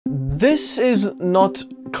This is not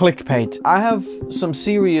clickbait. I have some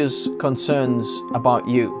serious concerns about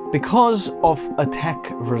you because of a tech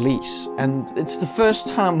release, and it's the first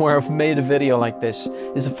time where I've made a video like this.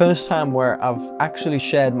 It's the first time where I've actually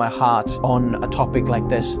shared my heart on a topic like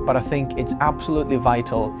this, but I think it's absolutely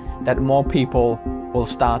vital that more people will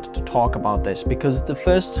start to talk about this, because it's the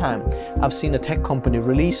first time I've seen a tech company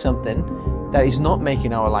release something that is not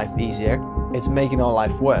making our life easier, it's making our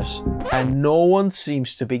life worse. And no one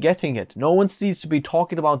seems to be getting it. No one seems to be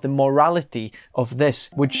talking about the morality of this,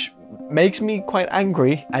 which makes me quite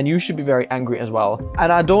angry, and you should be very angry as well.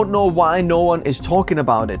 And I don't know why no one is talking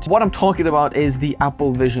about it. What I'm talking about is the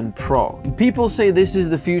Apple Vision Pro. People say this is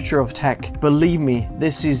the future of tech. Believe me,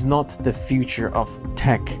 this is not the future of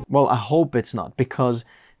tech. Well, I hope it's not, because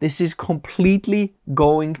this is completely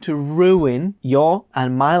going to ruin your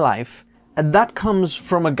and my life. And that comes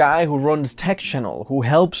from a guy who runs tech channel, who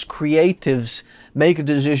helps creatives make a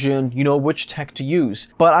decision, you know, which tech to use.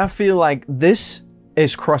 But I feel like this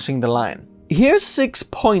is crossing the line. Here's 6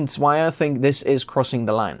 points why I think this is crossing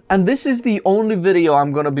the line. And this is the only video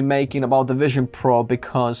I'm going to be making about the Vision Pro,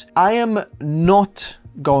 because I am not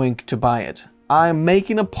going to buy it. I'm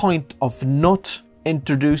making a point of not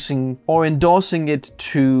introducing or endorsing it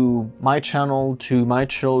to my channel, to my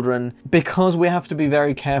children, because we have to be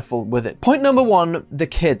very careful with it. Point number 1, the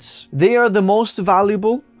kids. They are the most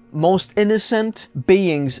valuable, most innocent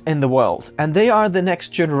beings in the world, and they are the next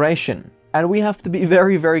generation. And we have to be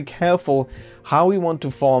very, very careful how we want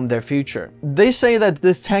to form their future. They say that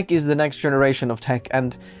this tech is the next generation of tech,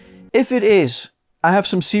 and if it is, I have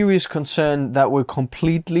some serious concern that we're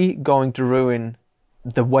completely going to ruin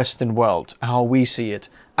the Western world, how we see it,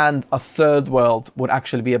 and a third world would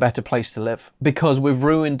actually be a better place to live, because we've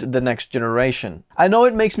ruined the next generation. I know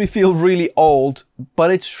it makes me feel really old, but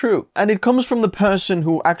it's true. And it comes from the person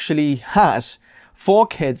who actually has 4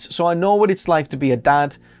 kids, so I know what it's like to be a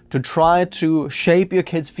dad, to try to shape your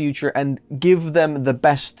kids' future and give them the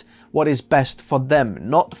best, what is best for them.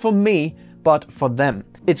 Not for me, but for them.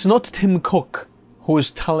 It's not Tim Cook who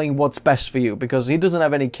is telling what's best for you, because he doesn't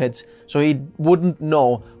have any kids, so he wouldn't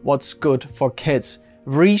know what's good for kids.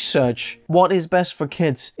 Research what is best for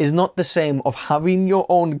kids is not the same of having your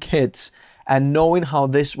own kids and knowing how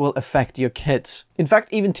this will affect your kids. In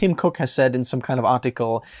fact, even Tim Cook has said in some kind of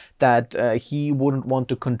article that he wouldn't want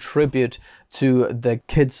to contribute to the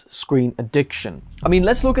kids' screen addiction. I mean,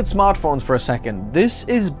 let's look at smartphones for a second. This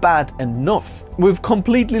is bad enough. We've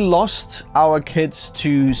completely lost our kids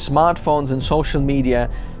to smartphones and social media,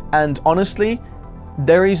 and honestly,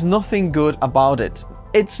 there is nothing good about it.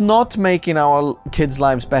 It's not making our kids'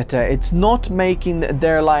 lives better. It's not making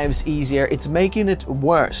their lives easier. It's making it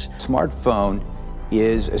worse. Smartphone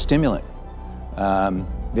is a stimulant.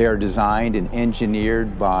 They are designed and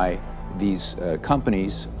engineered by these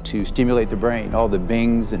companies to stimulate the brain. All the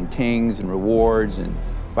bings and tings and rewards and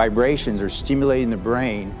vibrations are stimulating the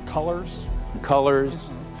brain. Colors,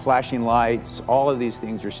 flashing lights, all of these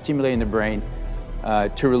things are stimulating the brain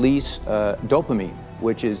to release dopamine,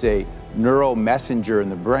 which is a neuromessenger in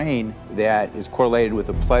the brain that is correlated with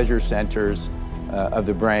the pleasure centers of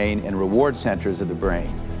the brain and reward centers of the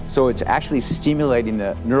brain. So it's actually stimulating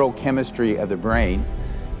the neurochemistry of the brain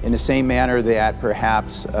in the same manner that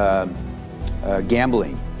perhaps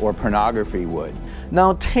gambling or pornography would.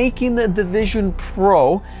 Now, taking the Vision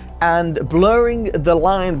Pro and blurring the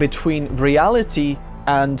line between reality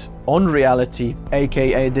and unreality,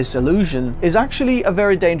 aka disillusion, is actually a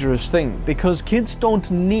very dangerous thing, because kids don't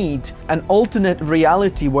need an alternate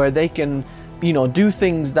reality where they can, you know, do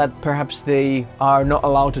things that perhaps they are not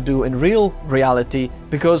allowed to do in real reality.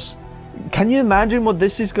 Because can you imagine what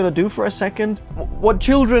this is going to do for a second? What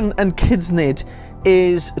children and kids need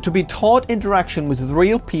is to be taught interaction with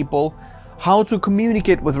real people, how to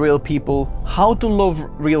communicate with real people, how to love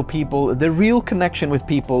real people, the real connection with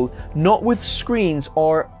people, not with screens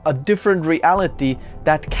or a different reality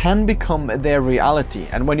that can become their reality.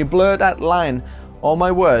 And when you blur that line, oh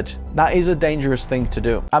my word, that is a dangerous thing to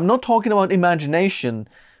do. I'm not talking about imagination,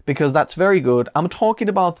 because that's very good. I'm talking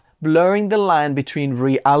about blurring the line between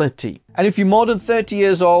reality. And if you're more than 30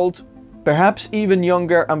 years old, perhaps even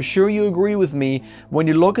younger, I'm sure you agree with me, when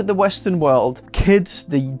you look at the Western world, kids,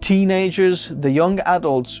 the teenagers, the young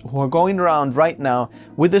adults who are going around right now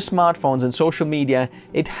with the smartphones and social media,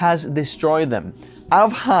 it has destroyed them.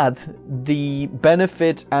 I've had the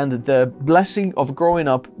benefit and the blessing of growing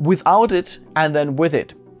up without it and then with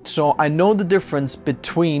it. So I know the difference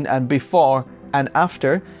between and before and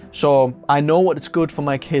after. So I know what's good for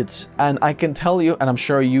my kids. And I can tell you, and I'm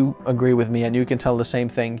sure you agree with me and you can tell the same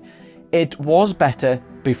thing, it was better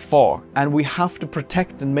before, and we have to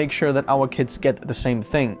protect and make sure that our kids get the same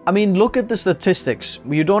thing. I mean, look at the statistics.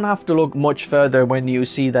 You don't have to look much further when you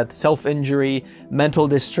see that self-injury, mental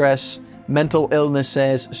distress, mental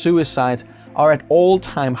illnesses, suicide are at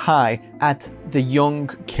all-time high at the young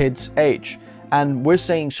kids' age. And we're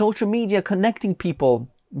saying social media connecting people.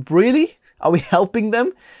 Really? Are we helping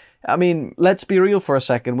them? I mean, let's be real for a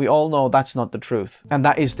second. We all know that's not the truth. And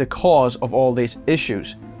that is the cause of all these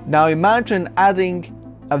issues. Now imagine adding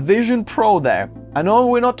a Vision Pro there. I know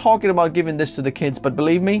we're not talking about giving this to the kids, but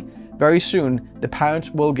believe me, very soon the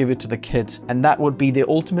parents will give it to the kids. And that would be the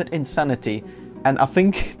ultimate insanity. And I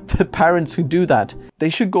think the parents who do that, they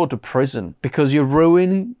should go to prison because you're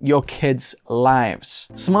ruining your kids' lives.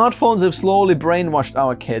 Smartphones have slowly brainwashed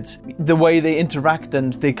our kids. The way they interact,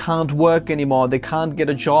 and they can't work anymore, they can't get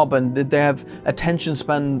a job, and they have attention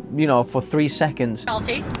span, you know, for 3 seconds.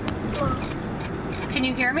 Dalty, can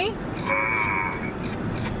you hear me?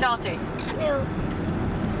 Dalty. No.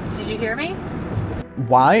 Did you hear me?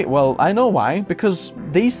 Why? Well, I know why. Because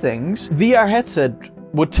these things, VR headset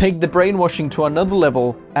would take the brainwashing to another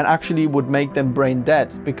level and actually would make them brain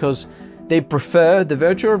dead, because they prefer the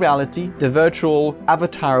virtual reality, the virtual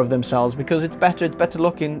avatar of themselves, because it's better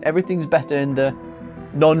looking, everything's better in the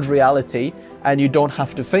non-reality, and you don't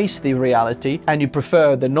have to face the reality, and you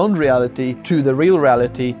prefer the non-reality to the real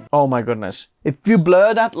reality. Oh my goodness. If you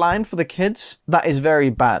blur that line for the kids, that is very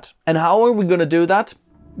bad. And how are we going to do that?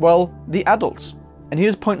 Well, the adults. And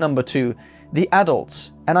here's point number 2. The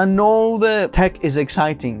adults. And I know the tech is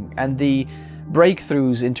exciting, and the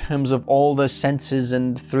breakthroughs in terms of all the sensors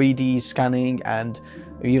and 3D scanning and,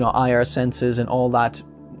 you know, IR sensors and all that,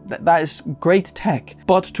 that is great tech.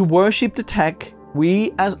 But to worship the tech,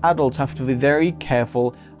 we as adults have to be very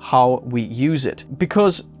careful how we use it,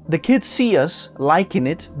 because the kids see us liking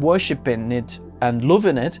it, worshiping it and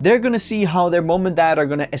loving it. They're gonna see how their mom and dad are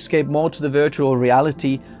gonna escape more to the virtual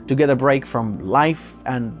reality to get a break from life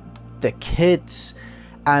and the kids,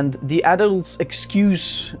 and the adults'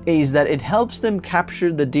 excuse is that it helps them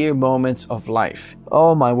capture the dear moments of life.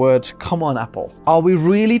 Oh my word, come on Apple. Are we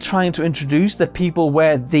really trying to introduce that people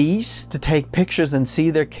wear these to take pictures and see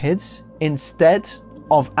their kids instead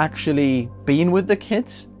of actually being with the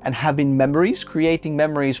kids and having memories, creating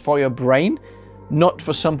memories for your brain, not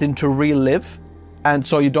for something to relive, and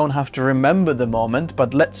so you don't have to remember the moment,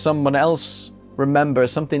 but let someone else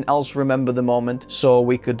remember the moment so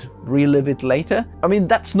we could relive it later? I mean,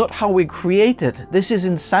 that's not how we created. This is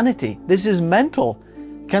insanity. This is mental.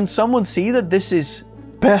 Can someone see that this is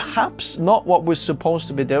perhaps not what we're supposed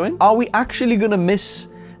to be doing? Are we actually gonna miss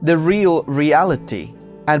the real reality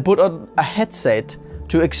and put on a headset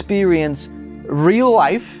to experience real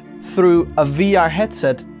life through a VR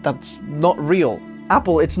headset that's not real?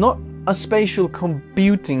 Apple, it's not a spatial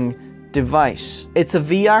computing device. It's a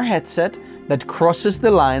VR headset that crosses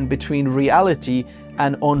the line between reality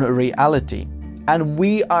and unreality. And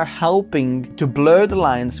we are helping to blur the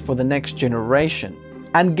lines for the next generation.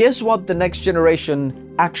 And guess what the next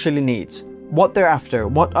generation actually needs? What they're after?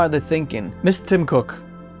 What are they thinking? Mr. Tim Cook,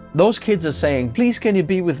 those kids are saying, please can you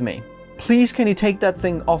be with me? Please can you take that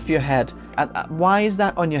thing off your head? And why is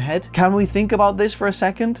that on your head? Can we think about this for a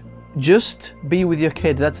second? Just be with your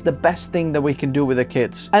kid. That's the best thing that we can do with the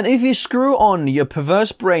kids. And if you screw on your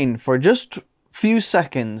perverse brain for just few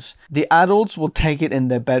seconds, the adults will take it in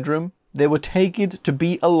their bedroom. They will take it to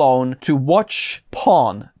be alone, to watch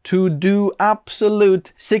porn, to do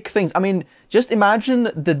absolute sick things. I mean, just imagine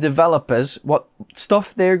the developers, what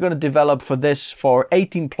stuff they're going to develop for this, for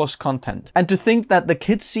 18+ content. And to think that the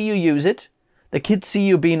kids see you use it, the kids see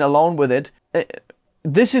you being alone with it,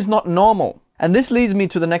 this is not normal. And this leads me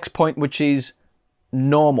to the next point, which is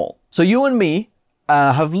normal. So you and me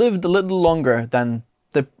have lived a little longer than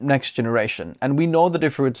the next generation, and we know the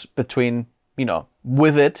difference between, you know,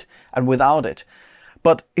 with it and without it.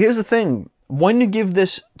 But here's the thing, when you give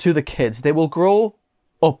this to the kids, they will grow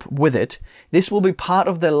up with it. This will be part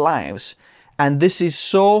of their lives, and this is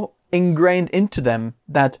so ingrained into them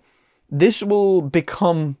that this will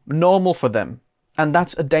become normal for them. And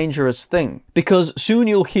that's a dangerous thing, because soon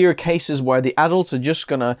you'll hear cases where the adults are just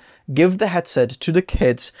gonna give the headset to the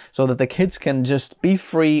kids so that the kids can just be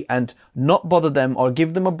free and not bother them, or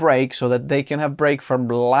give them a break so that they can have break from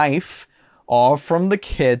life or from the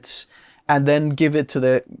kids, and then give it to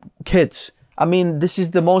the kids. I mean, this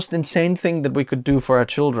is the most insane thing that we could do for our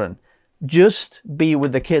children. Just be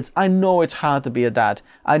with the kids. I know it's hard to be a dad.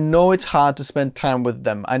 I know it's hard to spend time with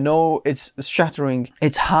them. I know it's shattering.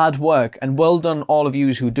 It's hard work, and well done all of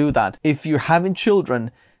you who do that. If you're having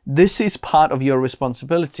children, this is part of your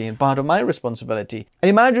responsibility and part of my responsibility. And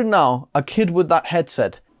imagine now a kid with that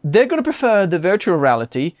headset they're going to prefer the virtual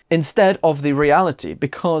reality instead of the reality,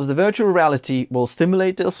 because the virtual reality will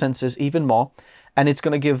stimulate their senses even more, and it's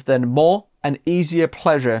going to give them more and easier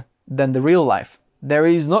pleasure than the real life. There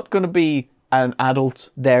is not going to be an adult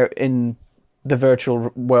there in the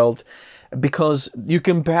virtual world, because you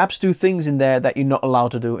can perhaps do things in there that you're not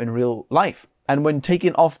allowed to do in real life. And when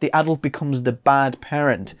taken off, the adult becomes the bad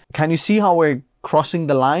parent. Can you see how we're crossing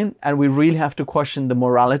the line? And we really have to question the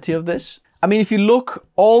morality of this. I mean, if you look,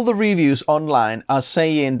 all the reviews online are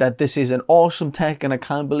saying that this is an awesome tech and I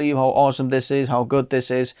can't believe how awesome this is, how good this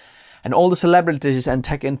is. And all the celebrities and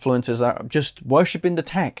tech influencers are just worshipping the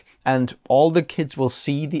tech. And all the kids will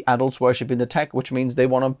see the adults worshipping the tech, which means they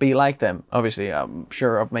want to be like them. Obviously, I'm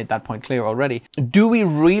sure I've made that point clear already. Do we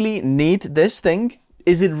really need this thing?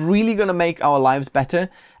 Is it really going to make our lives better?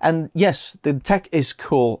 And yes, the tech is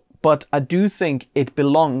cool, but I do think it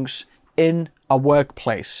belongs in a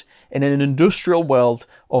workplace, in an industrial world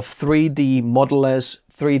of 3D modelers,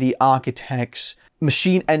 3D architects,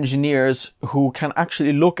 machine engineers who can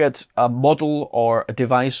actually look at a model or a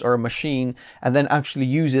device or a machine and then actually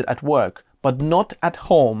use it at work, but not at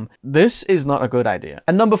home. This is not a good idea.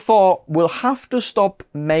 And number 4, we'll have to stop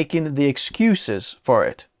making the excuses for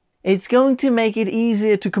it. It's going to make it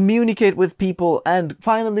easier to communicate with people and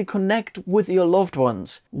finally connect with your loved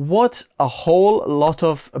ones. What a whole lot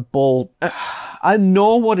of bull. I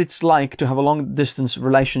know what it's like to have a long distance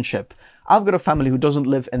relationship. I've got a family who doesn't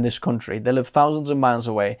live in this country. They live thousands of miles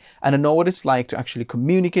away, and I know what it's like to actually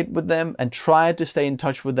communicate with them and try to stay in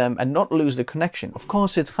touch with them and not lose the connection. Of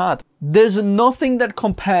course, it's hard. There's nothing that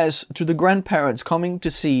compares to the grandparents coming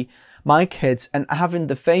to see my kids and having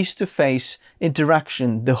the face-to-face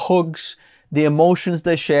interaction, the hugs, the emotions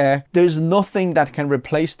they share. There's nothing that can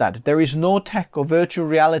replace that. There is no tech or virtual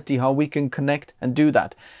reality how we can connect and do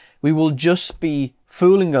that. We will just be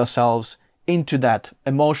fooling ourselves into that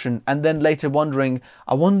emotion and then later wondering,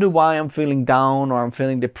 I wonder why I'm feeling down or I'm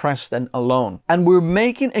feeling depressed and alone. And we're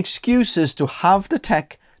making excuses to have the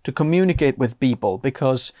tech to communicate with people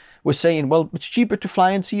because we're saying, well, it's cheaper to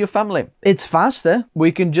fly and see your family. It's faster.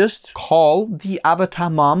 We can just call the avatar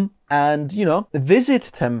mom and, visit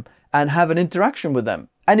them and have an interaction with them.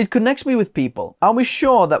 And it connects me with people. Are we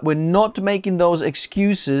sure that we're not making those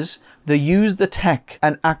excuses to use the tech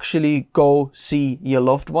and actually go see your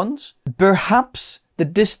loved ones? Perhaps the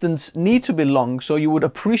distance needs to be long so you would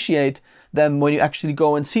appreciate them when you actually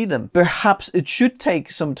go and see them. Perhaps it should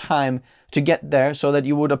take some time to get there so that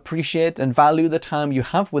you would appreciate and value the time you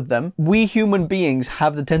have with them. We human beings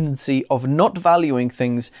have the tendency of not valuing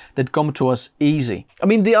things that come to us easy. I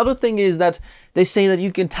mean, the other thing is that they say that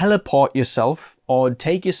you can teleport yourself or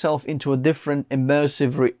take yourself into a different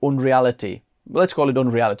immersive unreality. Let's call it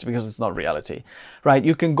unreality because it's not reality, right?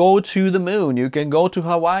 You can go to the moon, you can go to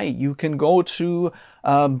Hawaii, you can go to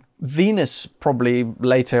Venus probably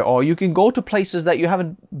later, or you can go to places that you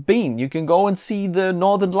haven't been. You can go and see the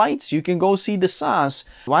northern lights, you can go see the stars.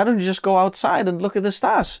 Why don't you just go outside and look at the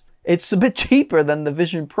stars? It's a bit cheaper than the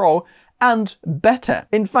Vision Pro and better.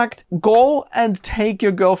 In fact, go and take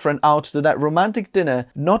your girlfriend out to that romantic dinner,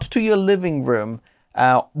 not to your living room,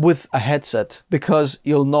 with a headset, because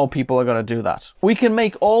you'll know people are going to do that. We can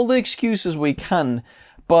make all the excuses we can,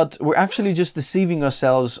 but we're actually just deceiving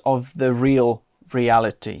ourselves of the real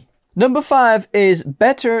reality. Number 5 is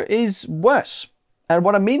better is worse. And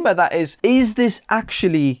what I mean by that is this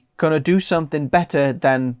actually going to do something better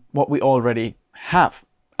than what we already have?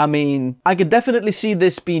 I mean, I could definitely see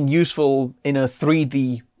this being useful in a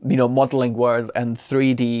 3D, modeling world and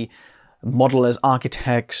 3D modelers,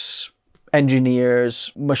 architects, engineers,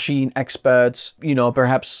 machine experts,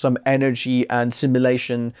 perhaps some energy and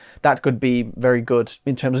simulation. That could be very good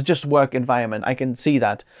in terms of just work environment. I can see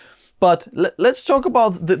that. But let's talk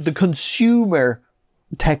about the consumer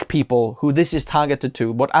tech people who this is targeted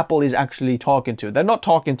to, what Apple is actually talking to. They're not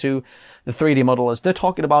talking to the 3D modelers. They're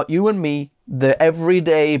talking about you and me, the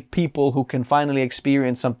everyday people who can finally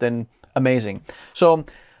experience something amazing. So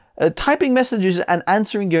typing messages and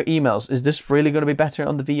answering your emails, is this really going to be better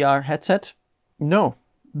on the VR headset? No,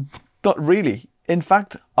 not really. In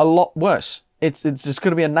fact, a lot worse. It's just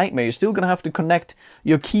going to be a nightmare. You're still going to have to connect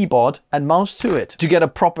your keyboard and mouse to it to get a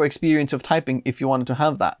proper experience of typing if you wanted to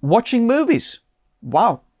have that. Watching movies.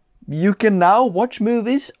 Wow. You can now watch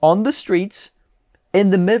movies on the streets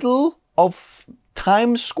in the middle of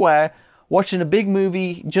Times Square, watching a big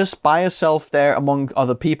movie just by yourself there among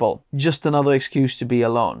other people. Just another excuse to be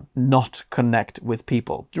alone, not connect with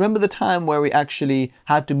people. Do you remember the time where we actually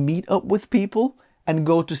had to meet up with people and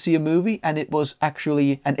go to see a movie, and it was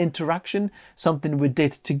actually an interaction, something we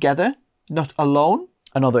did together, not alone?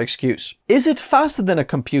 Another excuse. Is it faster than a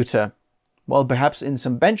computer? well, perhaps in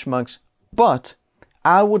some benchmarks, but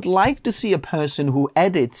I would like to see a person who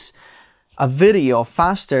edits a video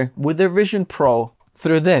faster with their Vision Pro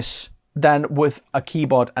through this than with a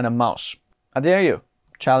keyboard and a mouse. And there you,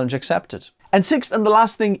 challenge accepted. And sixth and the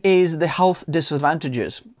last thing is the health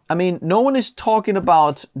disadvantages. I mean, no one is talking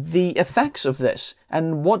about the effects of this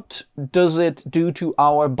and what does it do to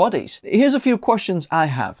our bodies. Here's a few questions I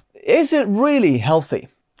have. Is it really healthy?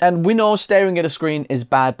 And we know staring at a screen is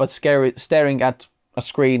bad, but staring at a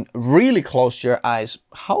screen really close to your eyes,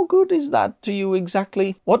 how good is that to you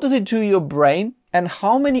exactly? What does it do to your brain? And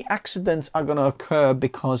how many accidents are going to occur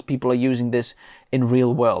because people are using this in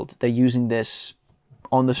real world? They're using this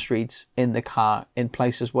on the streets, in the car, in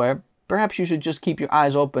places where perhaps you should just keep your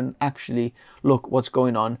eyes open, actually look what's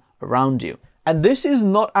going on around you. And this is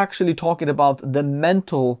not actually talking about the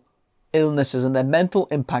mental illnesses and the mental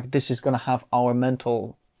impact this is going to have our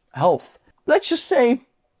mental health. Let's just say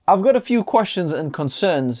I've got a few questions and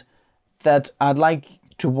concerns that I'd like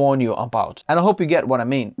to warn you about, and I hope you get what I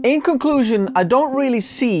mean. In conclusion, I don't really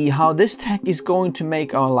see how this tech is going to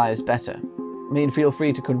make our lives better. I mean, feel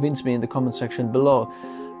free to convince me in the comment section below,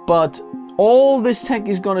 but all this tech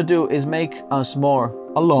is going to do is make us more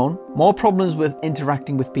alone, more problems with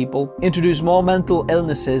interacting with people, introduce more mental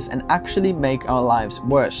illnesses, and actually make our lives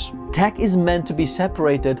worse. Tech is meant to be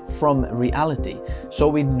separated from reality, so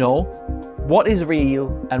we know what is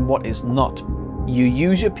real and what is not. You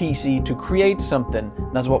use your PC to create something.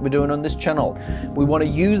 That's what we're doing on this channel. We want to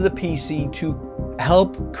use the PC to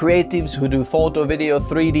help creatives who do photo, video,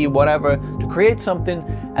 3D, whatever, to create something,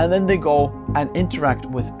 and then they go and interact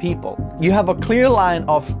with people. You have a clear line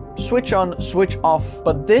of switch on, switch off,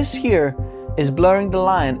 but this here is blurring the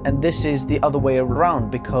line, and this is the other way around,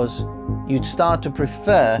 because you'd start to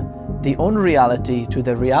prefer the unreality to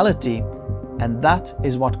the reality, and that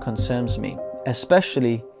is what concerns me,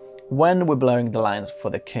 especially when we're blurring the lines for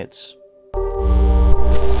the kids.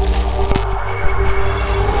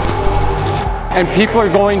 And people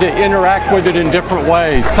are going to interact with it in different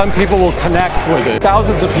ways. Some people will connect with it.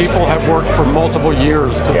 Thousands of people have worked for multiple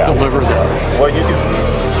years to deliver this. Well, you can